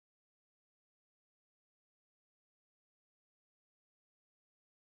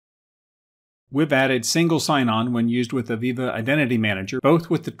We've added single sign-on when used with AVEVA Identity Manager, both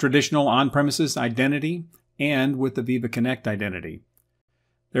with the traditional on-premises identity and with the AVEVA Connect identity.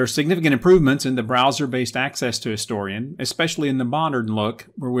 There are significant improvements in the browser-based access to Historian, especially in the modern look,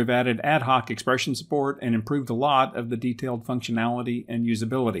 where we've added ad hoc expression support and improved a lot of the detailed functionality and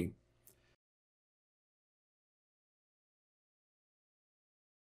usability.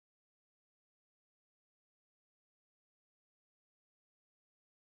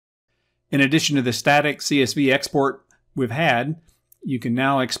 In addition to the static CSV export we've had, you can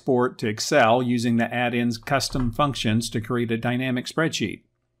now export to Excel using the add-in's custom functions to create a dynamic spreadsheet.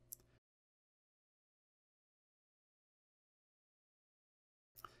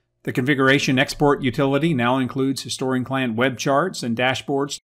 The configuration export utility now includes Historian client web charts and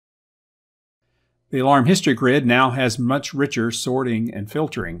dashboards. The alarm history grid now has much richer sorting and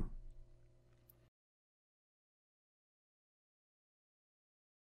filtering.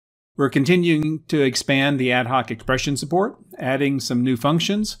 We're continuing to expand the ad hoc expression support, adding some new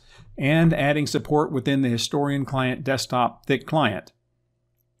functions, and adding support within the Historian client desktop thick client.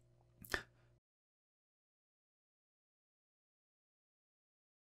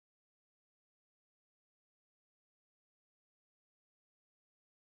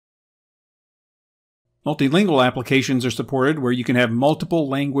 Multilingual applications are supported where you can have multiple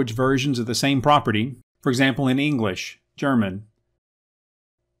language versions of the same property, for example in English, German,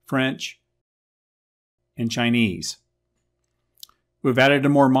 French, and Chinese. We've added a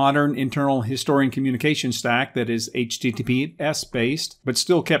more modern internal Historian communication stack that is HTTPS-based, but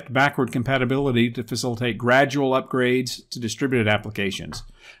still kept backward compatibility to facilitate gradual upgrades to distributed applications.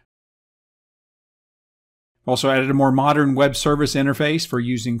 We've also added a more modern web service interface for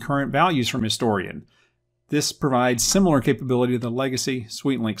using current values from Historian. This provides similar capability to the legacy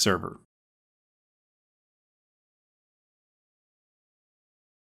SuiteLink server.